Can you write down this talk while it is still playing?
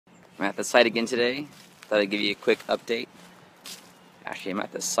I'm at the site again today. Thought I'd give you a quick update. Actually, I'm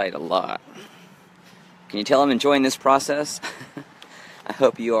at the site a lot. Can you tell I'm enjoying this process? I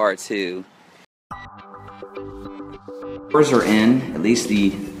hope you are too. Doors are in, at least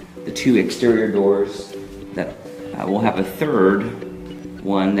the two exterior doors. That we'll have a third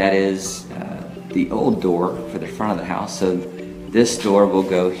one that is the old door for the front of the house. So this door will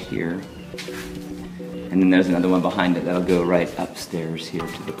go here. And then there's another one behind it that'll go right upstairs here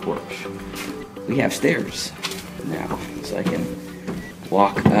to the porch. We have stairs now, so I can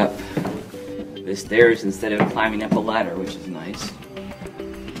walk up the stairs instead of climbing up a ladder, which is nice.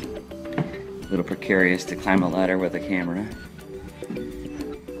 A little precarious to climb a ladder with a camera.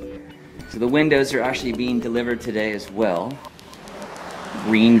 So the windows are actually being delivered today as well.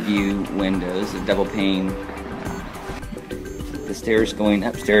 Green view windows, a double pane. The stairs going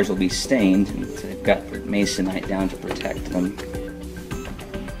upstairs will be stained, so they've got masonite down to protect them.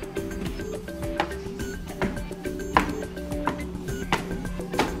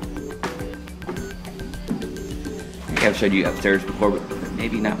 I think I've showed you upstairs before, but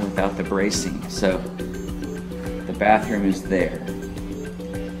maybe not without the bracing. So the bathroom is there.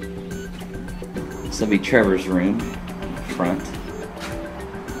 This will be Trevor's room in the front.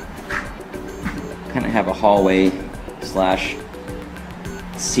 Kind of have a hallway slash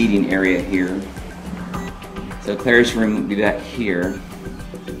seating area here. So Claire's room will be back here.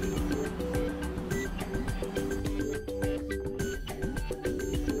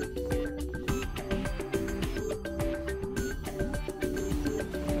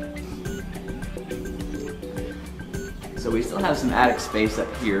 So we still have some attic space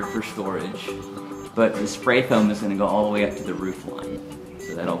up here for storage, but the spray foam is going to go all the way up to the roof line.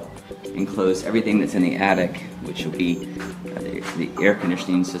 So that'll enclose everything that's in the attic, which will be the air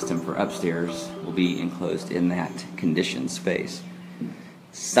conditioning system for upstairs will be enclosed in that conditioned space.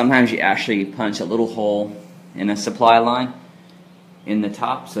 Sometimes you actually punch a little hole in a supply line in the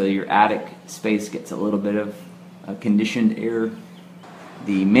top, so your attic space gets a little bit of conditioned air.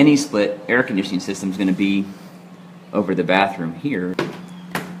 The mini split air conditioning system is going to be over the bathroom here.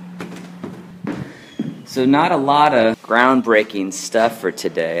 So not a lot of groundbreaking stuff for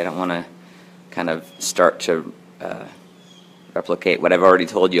today. I don't want to kind of start to replicate what I've already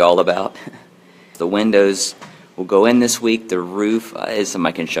told you all about. The windows will go in this week. The roof is,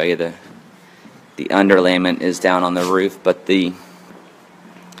 I can show you the underlayment is down on the roof, but the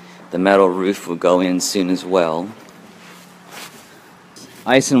metal roof will go in soon as well.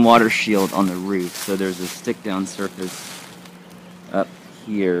 Ice and water shield on the roof, so there's a stick down surface up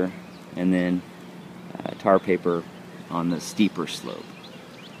here, and then tar paper on the steeper slope.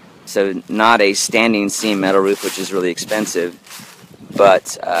 So not a standing seam metal roof, which is really expensive,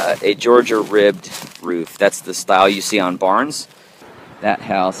 but a Georgia ribbed roof. That's the style you see on barns. That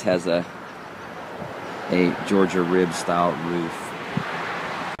house has a Georgia rib style roof.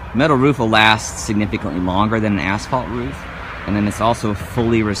 Metal roof will last significantly longer than an asphalt roof, and then it's also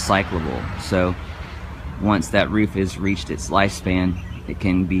fully recyclable. So once that roof has reached its lifespan, it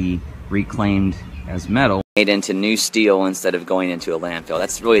can be reclaimed as metal, made into new steel instead of going into a landfill.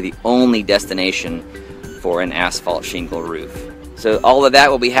 That's really the only destination for an asphalt shingle roof. So all of that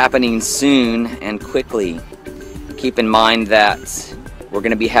will be happening soon and quickly. Keep in mind that we're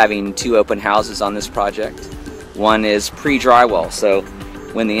going to be having two open houses on this project. One is pre-drywall, so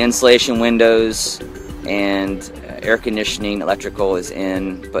when the insulation, windows, and air conditioning, electrical is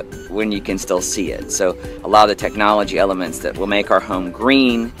in, but when you can still see it. So a lot of the technology elements that will make our home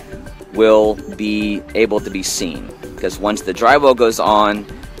green will be able to be seen, because once the drywall goes on,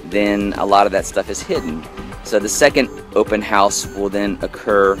 then a lot of that stuff is hidden. So the second open house will then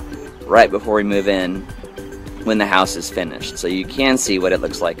occur right before we move in, when the house is finished. So you can see what it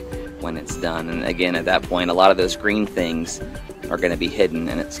looks like when it's done. And again, at that point, a lot of those green things are going to be hidden,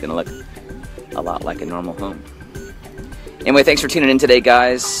 and it's going to look a lot like a normal home. Anyway, thanks for tuning in today,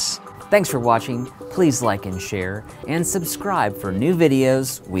 guys. Thanks for watching. Please like and share, and subscribe for new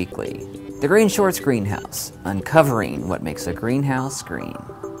videos weekly. The GreenShortz Greenhouse, uncovering what makes a greenhouse green.